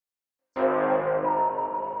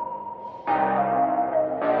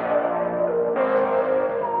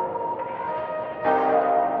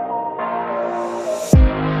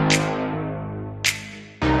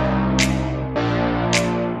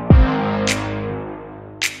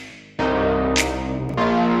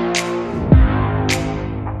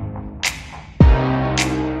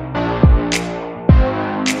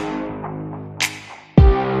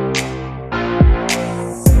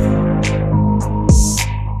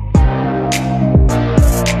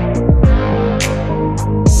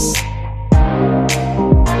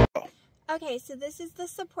Okay, so this is the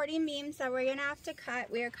supporting beams that we're gonna have to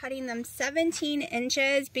cut. We are cutting them 17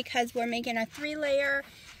 inches because we're making a 3-layer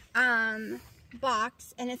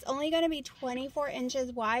box, and it's only gonna be 24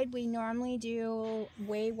 inches wide. We normally do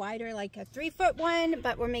way wider, like a 3-foot one,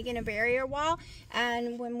 but we're making a barrier wall.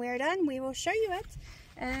 And when we're done, we will show you it,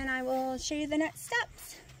 and I will show you the next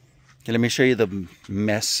steps. Okay, let me show you the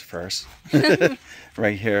mess first.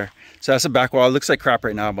 Right here. So that's a back wall. It looks like crap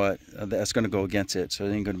right now, but that's going to go against it, so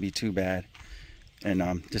it ain't going to be too bad. And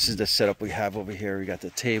this is the setup we have over here. We got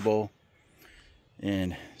the table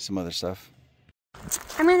and some other stuff.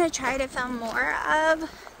 I'm going to try to film more of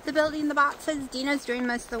the building the boxes. Dino's doing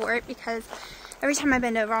most of the work because every time I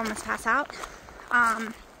bend over I almost pass out.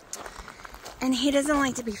 And he doesn't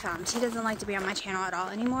like to be filmed. He doesn't like to be on my channel at all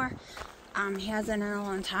anymore. He hasn't in a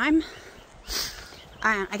long time.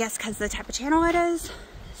 I guess because of the type of channel it is.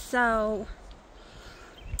 So,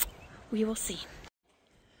 we will see.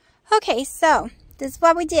 Okay, so this is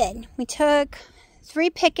what we did. We took 3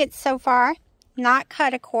 pickets so far. Not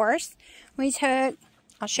cut, of course. We took,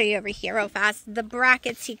 I'll show you over here real fast, the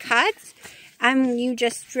brackets he cuts. And you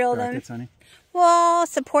just drill Brackets, them. honey? Well,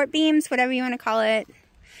 support beams, whatever you want to call it.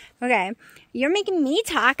 Okay, you're making me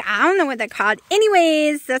talk. I don't know what they're called.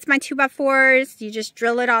 Anyways, that's my 2x4s. You just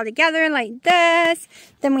drill it all together like this.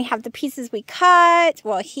 Then we have the pieces we cut.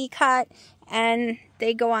 Well, he cut. And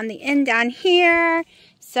they go on the end down here.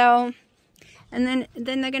 So, and then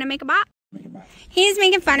they're going to make a box. He's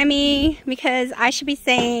making fun of me because I should be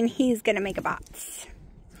saying he's going to make a box.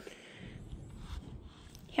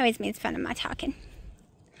 He always makes fun of my talking.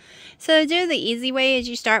 So to do the easy way is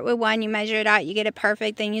you start with one, you measure it out, you get it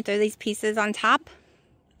perfect, then you throw these pieces on top.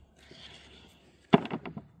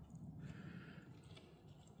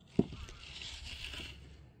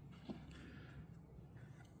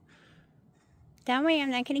 Don't worry, I'm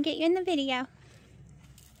not going to get you in the video.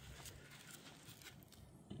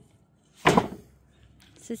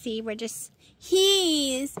 So see, we're just,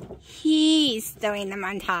 he's throwing them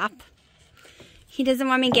on top. He doesn't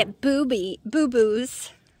want me to get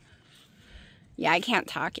boo-boos. Yeah, I can't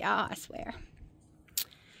talk, y'all, I swear.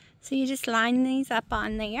 So you just line these up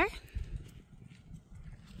on there.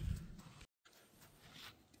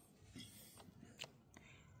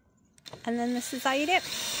 And then this is all you do.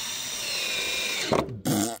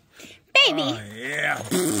 Baby! Oh, yeah.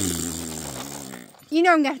 You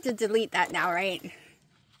know I'm going to have to delete that now, right?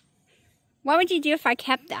 What would you do if I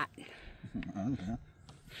kept that? Okay.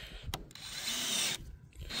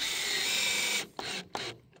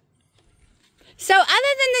 So other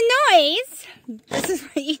than the noise, this is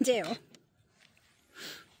what you do.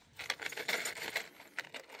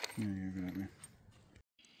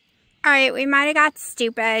 Alright, we might have got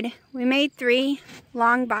stupid. We made 3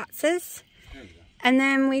 long boxes. And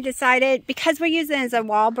then we decided, because we're using it as a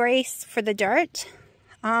wall brace for the dirt,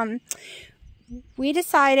 we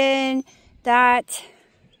decided that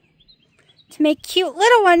to make cute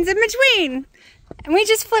little ones in between. And we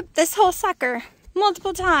just flipped this whole sucker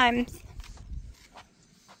multiple times.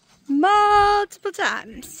 Multiple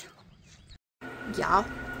times. Y'all,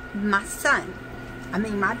 my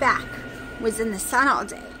back was in the sun all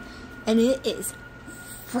day. And it is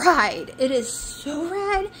fried. It is so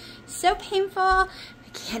red, so painful, I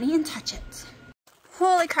can't even touch it.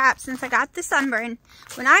 Holy crap, since I got the sunburn,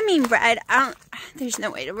 when I mean red, there's no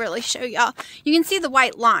way to really show y'all. You can see the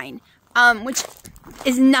white line, which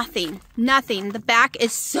is nothing. The back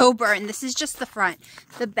is so burned. This is just the front.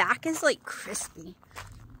 The back is like crispy.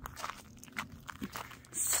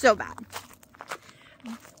 So bad.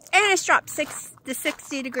 And it's dropped to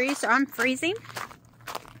 60 degrees, so I'm freezing.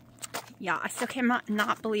 Yeah, I still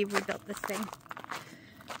cannot believe we built this thing.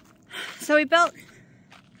 So we built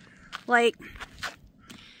like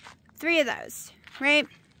 3 of those, right?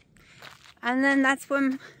 And then that's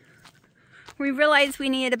when we realized we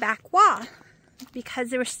needed a back wall because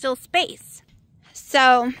there was still space.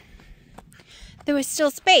 So there was still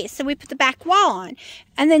space, so we put the back wall on.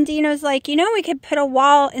 And then Dino's like, you know, we could put a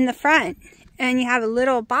wall in the front and you have a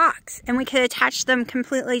little box and we could attach them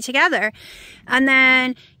completely together. And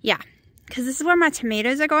then, yeah, because this is where my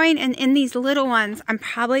tomatoes are going, and in these little ones, I'm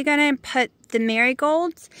probably going to put the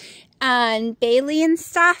marigolds and Bailey and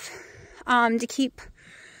stuff to keep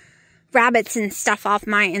rabbits and stuff off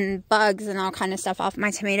and bugs and all kind of stuff off my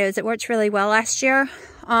tomatoes. It worked really well last year.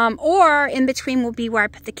 Or in between will be where I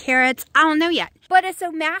put the carrots. I don't know yet. But it's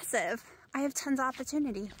so massive. I have tons of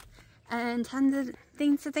opportunity and tons of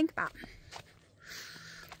things to think about.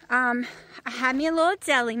 I had me a little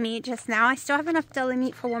deli meat just now. I still have enough deli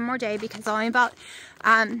meat for one more day because only about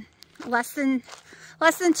less than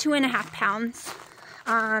 2.5 pounds.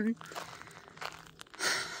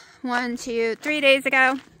 3 days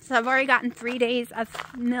ago. So I've already gotten 3 days of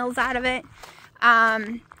meals out of it.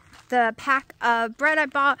 The pack of bread I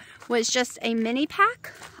bought was just a mini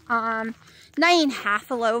pack. Not even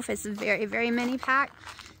half a loaf. It's a very, very mini pack.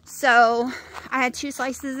 So I had 2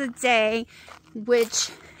 slices a day, which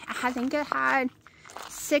I think it had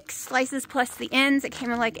 6 slices plus the ends. It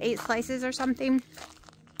came in like 8 slices or something.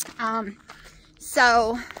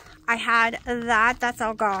 So I had that. That's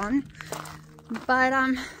all gone. But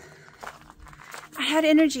I had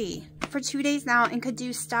energy for 2 days now and could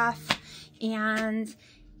do stuff and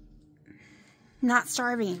not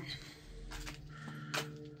starving.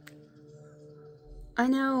 I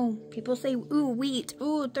know people say, ooh, wheat,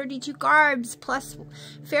 ooh, 32 carbs plus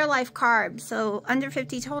Fairlife carbs, so under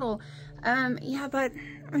 50 total. Yeah, but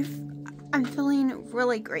I'm feeling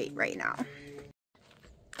really great right now.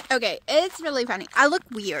 Okay, it's really funny. I look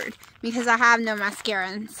weird because I have no mascara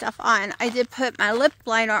and stuff on. I did put my lip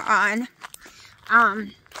liner on.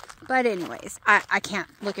 But anyways, I can't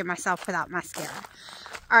look at myself without mascara.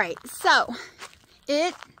 Alright, so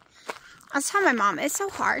I was telling my mom, it's so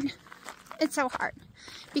hard. It's so hard.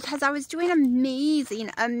 Because I was doing amazing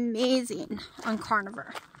on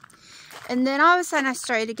carnivore. And then all of a sudden I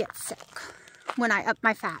started to get sick when I upped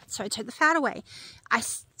my fat. So I took the fat away. I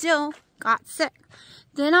still got sick.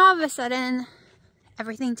 Then all of a sudden,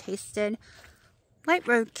 everything tasted like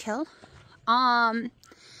roadkill. And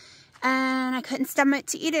I couldn't stomach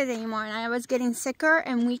to eat it anymore. And I was getting sicker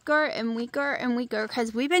and weaker and weaker and weaker.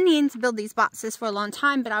 Because we've been needing to build these boxes for a long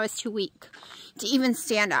time. But I was too weak to even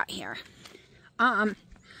stand out here.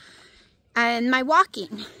 And my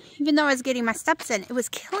walking, even though I was getting my steps in, it was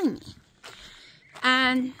killing me.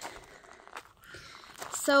 And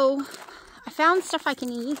so I found stuff I can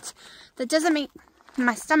eat that doesn't make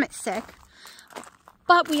my stomach sick.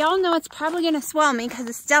 But we all know it's probably going to swell me because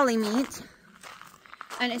it's deli meat.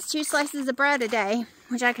 And it's 2 slices of bread a day,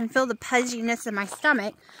 which I can feel the pudginess in my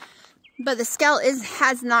stomach. But the scale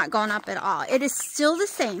has not gone up at all. It is still the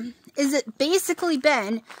same as it basically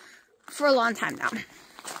been for a long time now.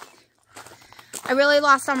 I really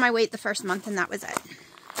lost all my weight the first month and that was it.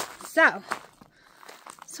 So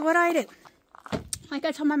what do I do? Like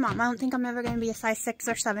I told my mom, I don't think I'm ever going to be a size 6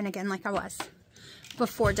 or 7 again like I was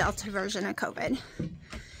before Delta version of COVID.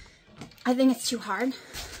 I think it's too hard.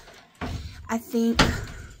 I think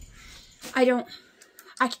I don't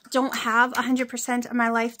have 100% of my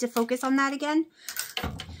life to focus on that again.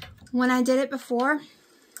 When I did it before,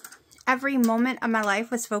 every moment of my life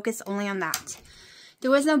was focused only on that.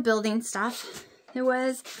 There was no building stuff. There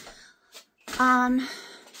was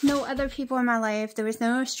no other people in my life. There was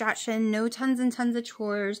no distraction, no tons and tons of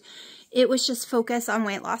chores. It was just focused on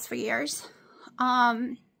weight loss for years.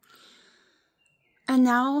 And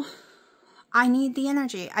now I need the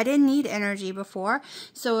energy. I didn't need energy before.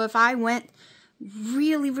 So if I went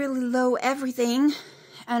really, really low everything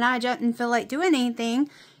and I didn't feel like doing anything,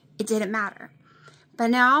 it didn't matter. But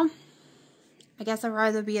now, I guess I'd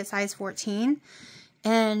rather be a size 14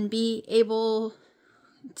 and be able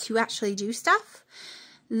to actually do stuff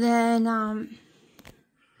than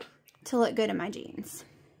to look good in my jeans.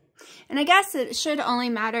 And I guess it should only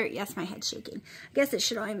matter, yes, my head's shaking. I guess it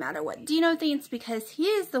should only matter what Dino thinks because he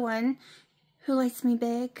is the one who likes me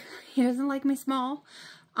big. He doesn't like me small.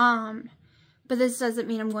 But this doesn't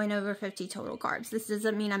mean I'm going over 50 total carbs. This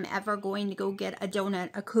doesn't mean I'm ever going to go get a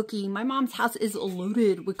donut, a cookie. My mom's house is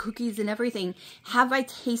loaded with cookies and everything. Have I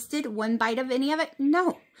tasted one bite of any of it?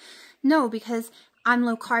 No. No, because I'm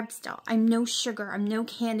low carb still. I'm no sugar. I'm no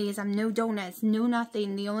candies. I'm no donuts. No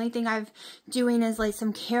nothing. The only thing I'm doing is like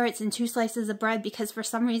some carrots and 2 slices of bread because for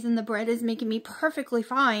some reason the bread is making me perfectly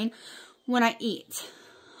fine when I eat.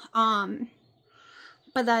 But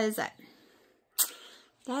that is it.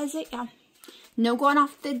 That is it, yeah. No going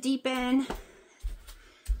off the deep end.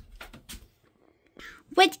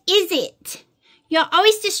 What is it? You'll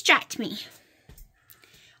always distract me.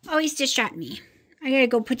 Always distract me. I gotta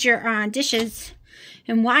go put your dishes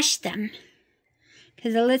and wash them.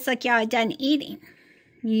 Because it looks like y'all are done eating.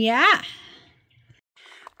 Yeah.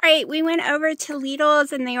 Alright, we went over to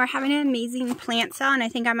Lidl's and they were having an amazing plant sale. And I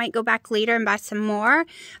think I might go back later and buy some more.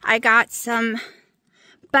 I got some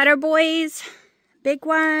Butter Boys. Big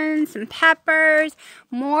ones, some peppers,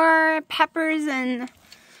 more peppers and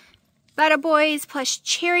Butter Boys plus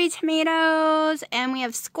cherry tomatoes, and we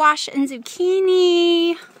have squash and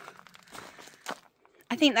zucchini.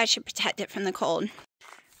 I think that should protect it from the cold.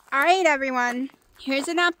 Alright everyone, here's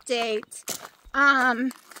an update.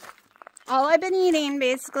 All I've been eating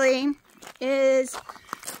basically is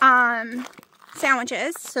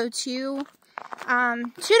sandwiches. So 2 2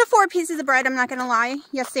 to 4 pieces of bread, I'm not gonna lie.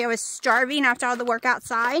 Yesterday I was starving after all the work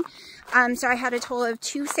outside. So I had a total of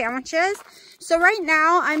 2 sandwiches. So right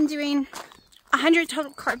now I'm doing 100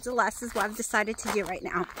 total carbs or less is what I've decided to do right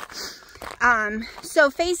now. So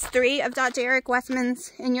phase 3 of Dr. Eric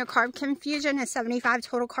Westman's In Your Carb Confusion is 75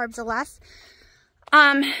 total carbs or less.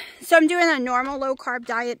 So I'm doing a normal low carb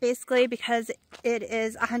diet basically because it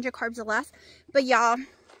is 100 carbs or less. But y'all,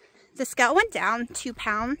 the scale went down 2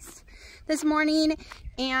 pounds this morning,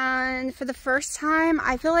 and for the first time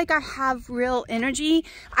I feel like I have real energy.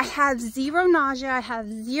 I have 0 nausea, I have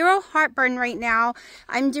 0 heartburn right now.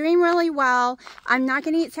 I'm doing really well. I'm not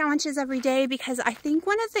gonna eat sandwiches every day because I think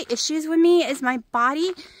one of the issues with me is my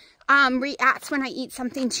body reacts when I eat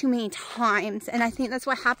something too many times, and I think that's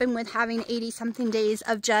what happened with having 80 something days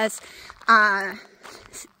of just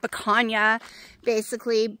picanha,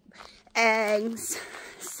 basically eggs.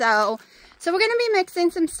 So we're going to be mixing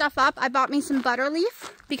some stuff up. I bought me some butter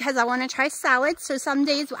leaf because I want to try salads. So some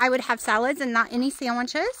days I would have salads and not any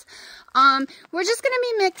sandwiches. We're just going to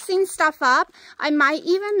be mixing stuff up. I might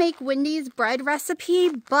even make Wendy's bread recipe,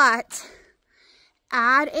 but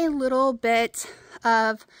add a little bit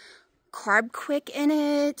of Carb Quick in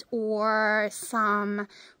it, or some,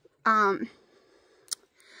 I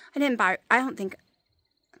don't think,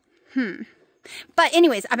 But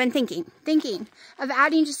anyways, I've been thinking of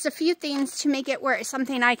adding just a few things to make it where it's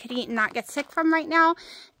something I could eat and not get sick from right now.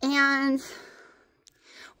 And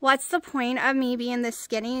what's the point of me being this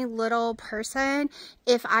skinny little person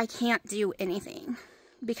if I can't do anything?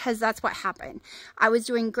 Because that's what happened. I was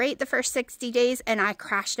doing great the first 60 days and I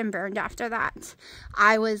crashed and burned after that.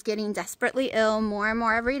 I was getting desperately ill more and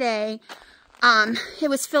more every day. It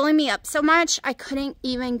was filling me up so much I couldn't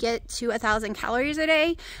even get to 1,000 calories a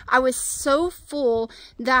day. I was so full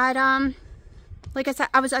that like I said,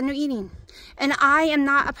 I was under eating, and I am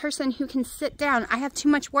not a person who can sit down. I have too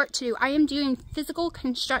much work to do. I am doing physical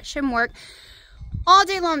construction work all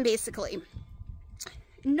day long, basically.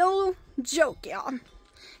 No joke, y'all.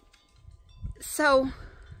 So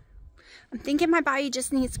I'm thinking my body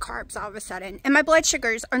just needs carbs all of a sudden. And my blood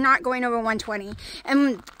sugars are not going over 120.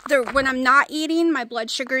 And when I'm not eating, my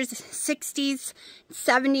blood sugar's 60s,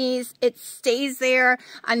 70s. It stays there.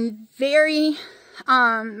 I'm very,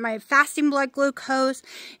 my fasting blood glucose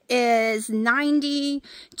is 90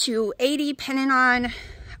 to 80, depending on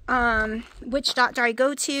which doctor I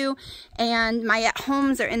go to, and my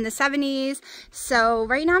at-homes are in the 70s. So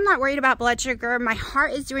right now I'm not worried about blood sugar. My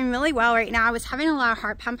heart is doing really well right now. I was having a lot of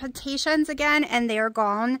heart palpitations again, and they are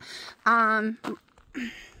gone. I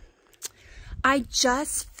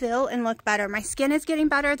just feel and look better. My skin is getting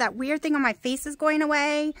better. That weird thing on my face is going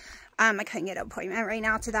away. I couldn't get an appointment right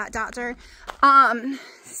now to that doctor.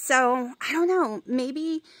 So I don't know,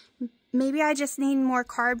 maybe I just need more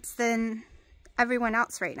carbs than everyone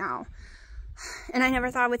else right now. And I never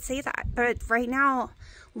thought I would say that, but right now,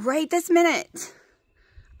 right this minute,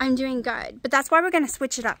 I'm doing good. But that's why we're going to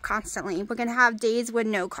switch it up constantly. We're going to have days with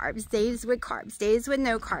no carbs, days with carbs, days with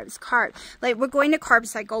no carbs, like we're going to carb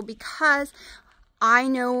cycle, because I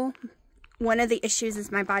know one of the issues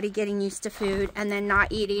is my body getting used to food and then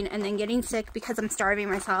not eating and then getting sick because I'm starving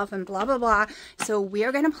myself and blah blah blah. So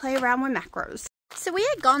we're going to play around with macros. So we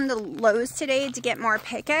had gone to Lowe's today to get more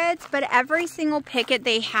pickets, but every single picket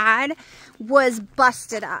they had was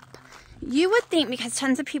busted up. You would think, because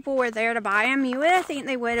tons of people were there to buy them, you would think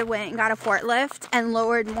they would have went and got a forklift and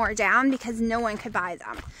lowered more down because no one could buy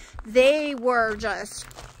them. They were just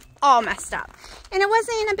all messed up. And it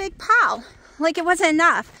wasn't in a big pile. Like, it wasn't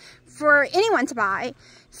enough for anyone to buy.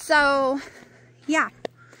 So, yeah.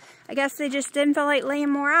 I guess they just didn't feel like laying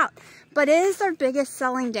more out. But it is their biggest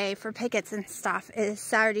selling day for pickets and stuff, is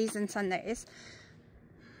Saturdays and Sundays.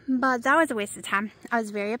 But that was a waste of time. I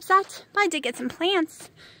was very upset, but I did get some plants,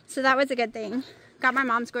 so that was a good thing. Got my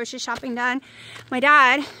mom's grocery shopping done. My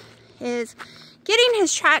dad is getting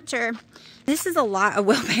his tractor. This is a lot of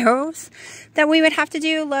wheelbarrows that we would have to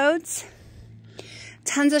do, loads.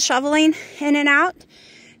 Tons of shoveling in and out.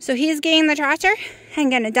 So he's getting the tractor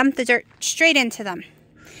and gonna dump the dirt straight into them.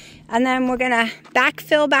 And then we're going to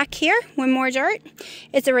backfill back here with more dirt.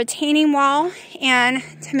 It's a retaining wall and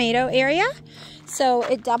tomato area, so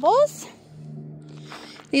it doubles.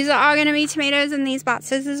 These are all going to be tomatoes in these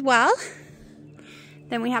boxes as well.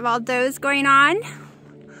 Then we have all those going on.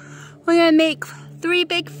 We're going to make 3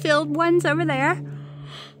 big filled ones over there.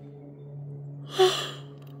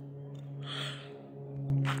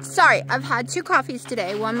 Sorry, I've had 2 coffees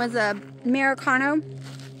today. One was a Americano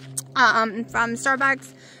from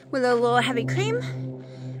Starbucks with a little heavy cream.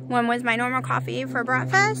 One was my normal coffee for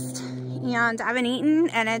breakfast, and I haven't eaten,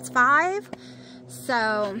 and it's 5.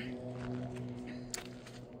 So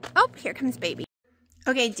Nope, here comes baby.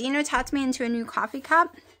 Okay, Dino talked me into a new coffee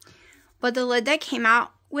cup, but the lid that came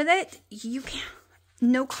out with it,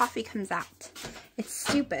 no coffee comes out. It's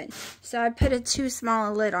stupid. So I put a too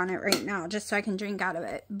small lid on it right now just so I can drink out of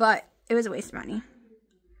it, but it was a waste of money.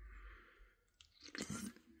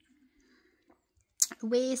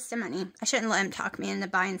 Waste of money. I shouldn't let him talk me into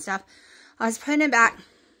buying stuff. I was putting it back,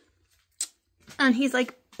 and he's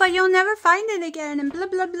like, but you'll never find it again, and blah,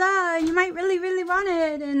 blah, blah. You might really, really want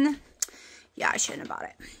it. And yeah, I shouldn't have bought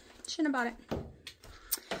it. Shouldn't have bought it.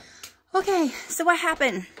 Okay, so what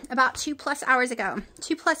happened about 2+ hours ago?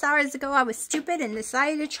 2+ hours ago, I was stupid and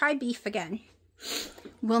decided to try beef again.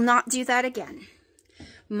 Will not do that again.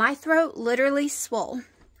 My throat literally swole.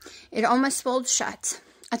 It almost swelled shut.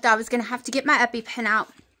 I thought I was going to have to get my EpiPen out.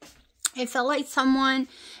 It felt like someone,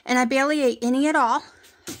 and I barely ate any at all.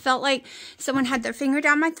 It felt like someone had their finger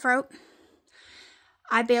down my throat.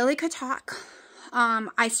 I barely could talk.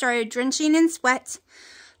 I started drenching in sweat.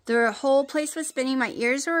 The whole place was spinning. My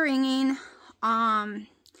ears were ringing.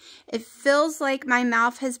 It feels like my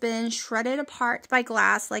mouth has been shredded apart by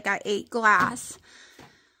glass, like I ate glass.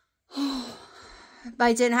 But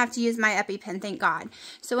I didn't have to use my EpiPen, thank God.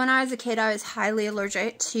 So when I was a kid, I was highly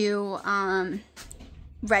allergic to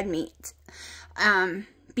red meat,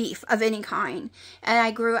 beef of any kind. And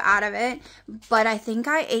I grew out of it. But I think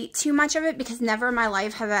I ate too much of it because never in my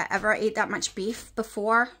life have I ever ate that much beef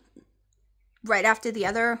before, right after the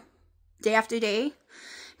other, day after day.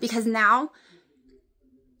 Because now,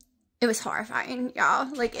 it was horrifying,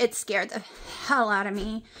 y'all. Like, it scared the hell out of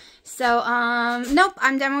me. So, nope,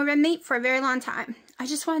 I'm done with red meat for a very long time. I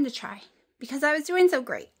just wanted to try because I was doing so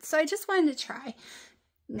great. So I just wanted to try.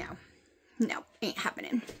 No, ain't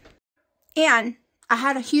happening. And I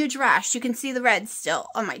had a huge rash. You can see the red still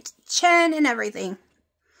on my chin and everything.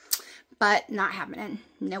 But not happening.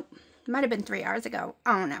 Nope. Might have been 3 hours ago.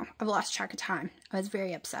 I don't know. I've lost track of time. I was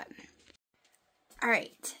very upset.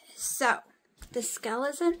 Alright, so the scale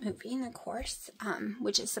isn't moving, of course,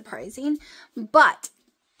 which is surprising. But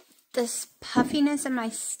this puffiness in my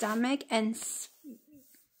stomach and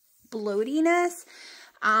bloatiness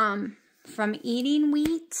from eating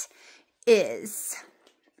wheat is,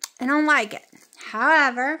 I don't like it.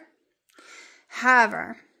 However,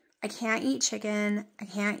 I can't eat chicken. I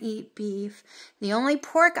can't eat beef. The only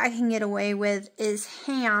pork I can get away with is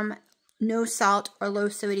ham, no salt or low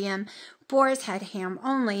sodium, boar's head ham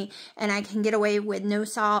only, and I can get away with no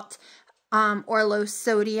salt or low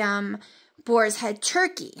sodium boar's head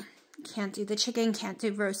turkey. Can't do the chicken, can't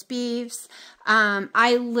do roast beefs. I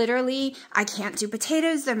can't do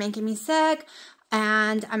potatoes. They're making me sick.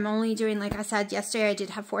 And I'm only doing, like I said yesterday, I did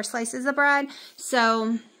have 4 slices of bread.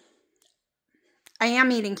 So I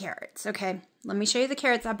am eating carrots, okay? Let me show you the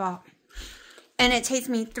carrots I bought. And it takes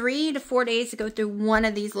me 3 to 4 days to go through one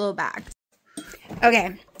of these little bags.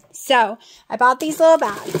 Okay, so I bought these little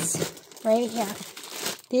bags right here.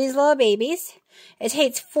 These little babies. It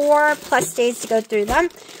takes 4+ days to go through them.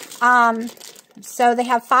 So they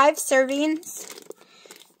have 5 servings.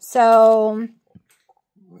 So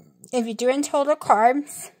if you're doing total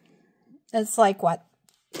carbs, it's like what?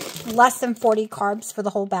 Less than 40 carbs for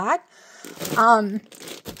the whole bag.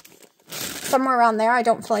 Somewhere around there. I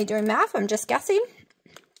don't feel like doing math. I'm just guessing.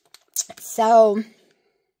 So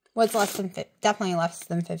what's less than 50? Definitely less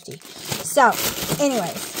than 50. So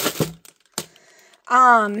anyways,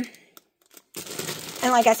 and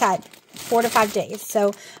like I said, 4 to 5 days.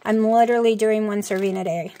 So I'm literally doing 1 serving a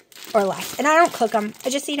day or less. And I don't cook them. I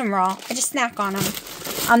just eat them raw. I just snack on them.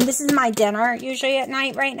 This is my dinner usually at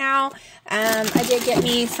night right now. I did get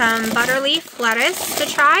me some butter leaf lettuce to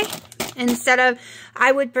try. Instead of,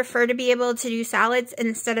 I would prefer to be able to do salads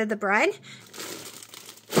instead of the bread.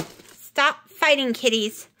 Stop fighting,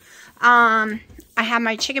 kitties. I have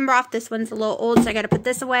my chicken broth. This one's a little old, so I got to put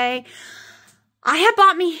this away. I had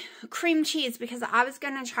bought me cream cheese because I was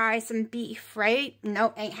going to try some beef, right?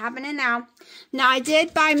 Nope, ain't happening now. Now, I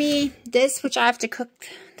did buy me this, which I have to cook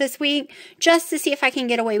this week, just to see if I can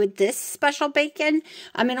get away with this special bacon.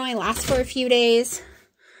 It only lasts for a few days.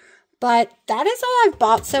 But that is all I've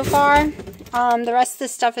bought so far. The rest of the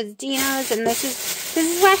stuff is Dino's, and this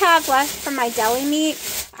is what I have left from my deli meat.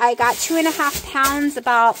 I got 2.5 pounds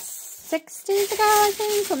about 6 days ago, I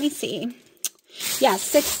think. Let me see. Yeah,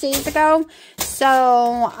 6 days ago. So,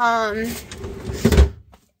 I'm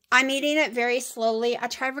eating it very slowly. I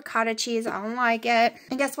tried ricotta cheese. I don't like it.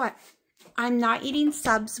 And guess what? I'm not eating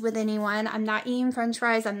subs with anyone. I'm not eating french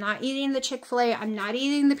fries. I'm not eating the Chick-fil-A. I'm not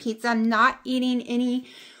eating the pizza. I'm not eating any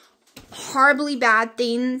horribly bad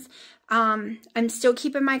things. I'm still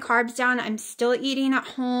keeping my carbs down. I'm still eating at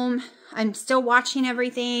home. I'm still watching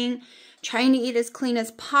everything, trying to eat as clean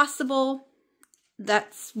as possible.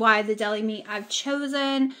 That's why the deli meat I've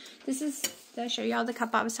chosen. This is, did I show y'all the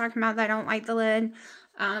cup I was talking about that I don't like the lid?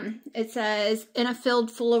 It says, in a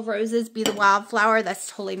field full of roses, be the wildflower. That's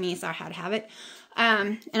totally me, so I had to have it.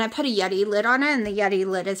 And I put a Yeti lid on it, and the Yeti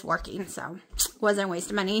lid is working, so it wasn't a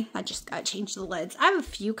waste of money. I just got to change the lids. I have a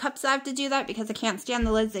few cups I have to do that because I can't stand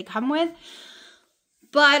the lids they come with.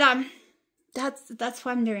 But, that's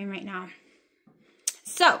what I'm doing right now.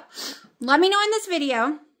 So, let me know in this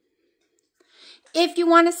video if you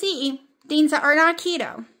want to see things that are not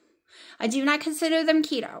keto. I do not consider them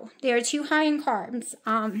keto. They are too high in carbs.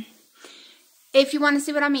 If you want to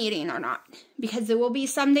see what I'm eating or not. Because there will be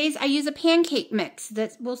some days I use a pancake mix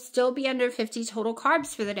that will still be under 50 total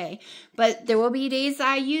carbs for the day. But there will be days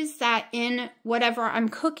I use that in whatever I'm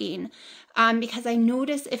cooking. Because I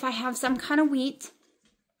notice if I have some kind of wheat,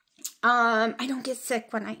 I don't get sick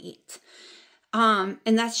when I eat. And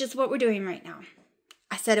that's just what we're doing right now.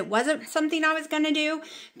 I said it wasn't something I was going to do,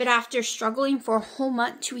 but after struggling for a whole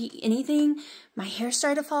month to eat anything, my hair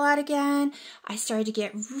started to fall out again. I started to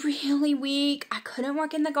get really weak. I couldn't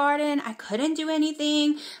work in the garden. I couldn't do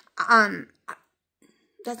anything.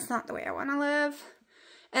 That's not the way I want to live.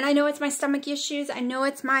 And I know it's my stomach issues. I know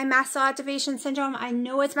it's my mast cell activation syndrome. I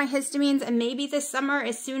know it's my histamines. And maybe this summer,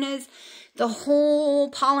 as soon as the whole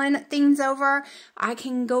pollen thing's over, I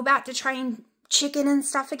can go back to trying chicken and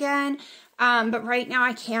stuff again. But right now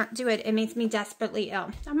I can't do it. It makes me desperately ill.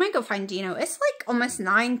 I might go find Dino. It's like almost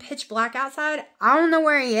 9, pitch black outside. I don't know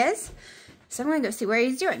where he is. So I'm going to go see what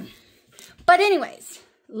he's doing. But anyways,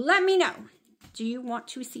 let me know. Do you want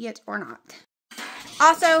to see it or not?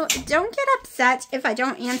 Also, don't get upset if I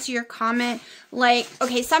don't answer your comment. Like,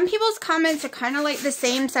 okay, some people's comments are kind of like the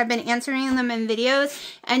same, so I've been answering them in videos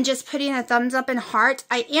and just putting a thumbs up and heart.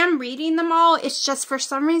 I am reading them all. It's just for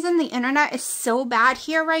some reason the internet is so bad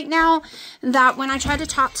here right now that when I try to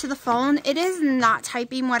talk to the phone, it is not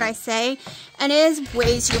typing what I say, and it is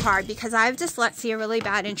way too hard because I have dyslexia really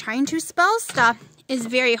bad, and trying to spell stuff is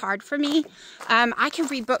very hard for me. I can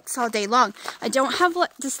read books all day long. I don't have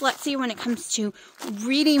dyslexia when it comes to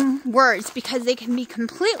reading words because they can be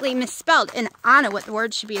completely misspelled, and I know what the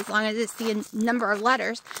word should be as long as it's the number of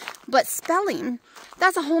letters. But spelling,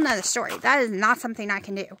 that's a whole nother story. That is not something I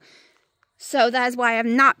can do. So that is why I have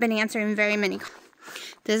not been answering very many.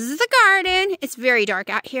 This is the garden. It's very dark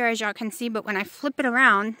out here, as y'all can see, but when I flip it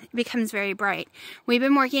around, it becomes very bright. We've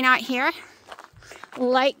been working out here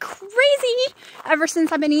like crazy ever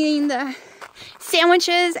since I've been eating the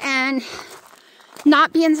sandwiches and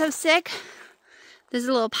not being so sick. There's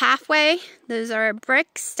a little pathway. Those are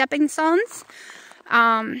brick stepping stones.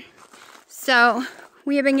 So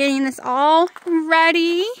we have been getting this all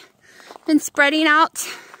ready. Been spreading out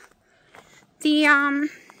the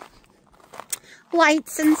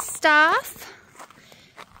lights and stuff.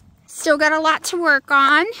 Still got a lot to work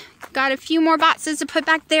on. Got a few more boxes to put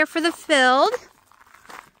back there for the field.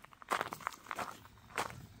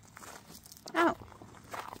 Oh,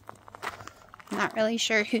 not really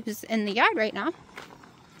sure who's in the yard right now.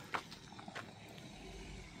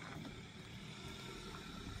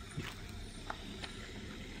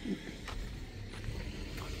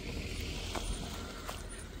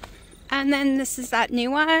 And then this is that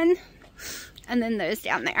new one. And then those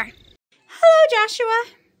down there. Hello, Joshua.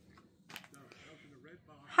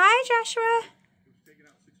 Hi, Joshua.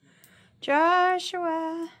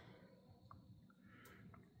 Joshua.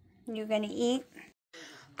 You gonna eat?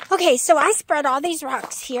 Okay, so I spread all these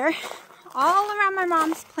rocks here, all around my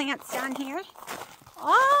mom's plants down here,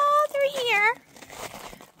 all through here,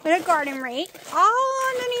 with a garden rake,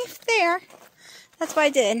 all underneath there. That's what I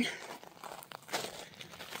did.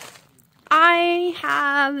 I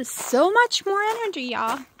have so much more energy,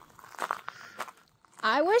 y'all.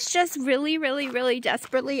 I was just really, really, really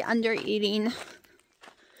desperately under eating.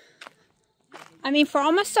 I mean, for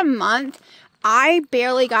almost a month, I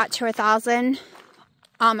barely got to 1,000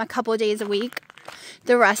 a couple of days a week.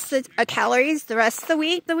 The rest of the calories, the rest of the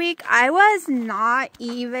week, I was not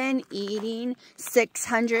even eating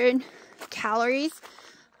 600 calories.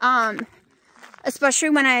 Especially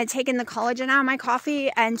when I had taken the collagen out of my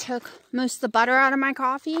coffee and took most of the butter out of my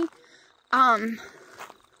coffee.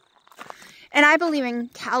 And I believe in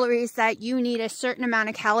calories, that you need a certain amount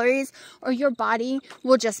of calories or your body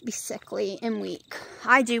will just be sickly and weak.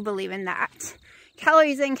 I do believe in that.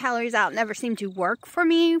 Calories in, calories out never seem to work for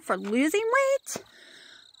me for losing weight.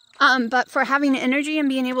 But for having energy and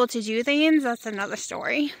being able to do things, that's another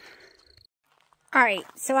story. Alright,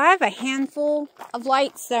 so I have a handful of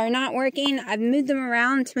lights that are not working. I've moved them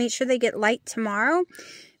around to make sure they get light tomorrow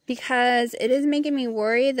because it is making me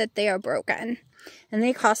worry that they are broken. And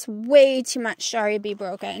they cost way too much to already be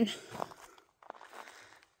broken.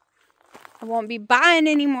 I won't be buying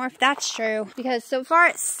anymore if that's true because so far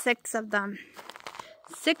it's 6 of them.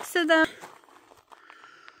 6 of them.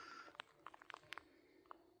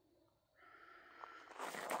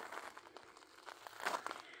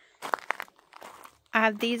 I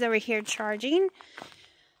have these over here charging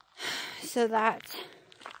so that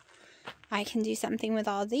I can do something with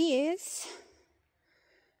all these.